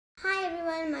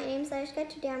is Alyshka.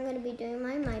 Today I'm going to be doing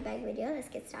my bag video. Let's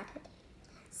get started.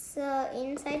 So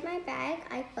inside my bag,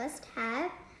 I first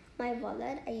have my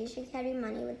wallet. I usually carry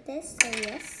money with this, so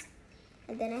yes.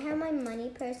 And then I have my money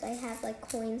purse. I have like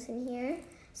coins in here.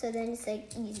 So then it's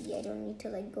like easy. I don't need to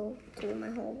like go through my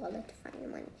whole wallet to find the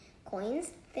money.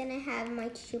 Coins. Then I have my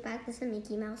tissue bag. This is a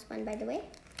Mickey Mouse one, by the way.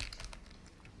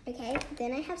 Okay,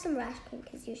 then I have some rash cream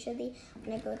because usually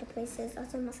when I go to places,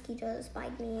 lots of mosquitoes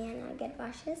bite me and I get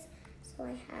rashes. So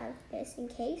I have this in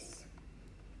case.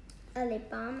 A lip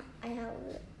balm. I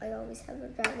always have a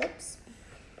dry lips.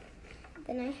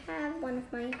 Then I have one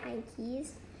of my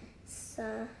hankies,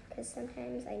 so because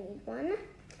sometimes I need one.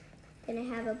 Then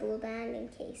I have a ball band in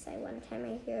case I want to tie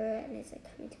my hair and it's like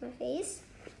coming to my face.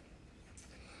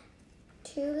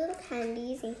 2 little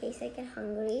candies in case I get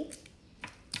hungry.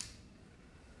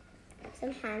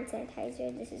 Some hand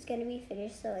sanitizer. This is going to be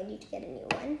finished, so I need to get a new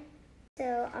one.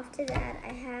 So after that,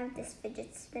 I have this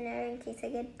fidget spinner in case I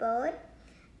get bored.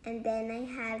 And then I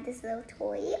have this little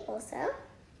toy also.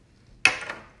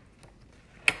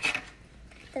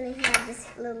 Then I have this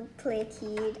little play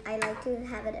kit. I like to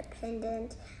have it a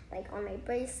pendant, like on my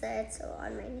bracelets or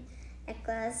on my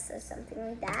necklace or something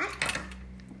like that.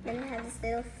 Then I have this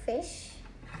little fish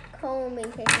comb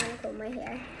in case I want to comb my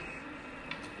hair.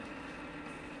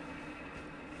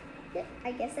 Yeah,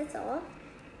 I guess that's all.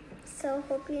 So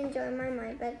hope you enjoy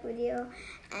my bag video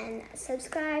and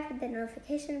subscribe, hit the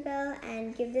notification bell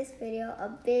and give this video a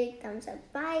big thumbs up.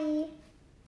 Bye.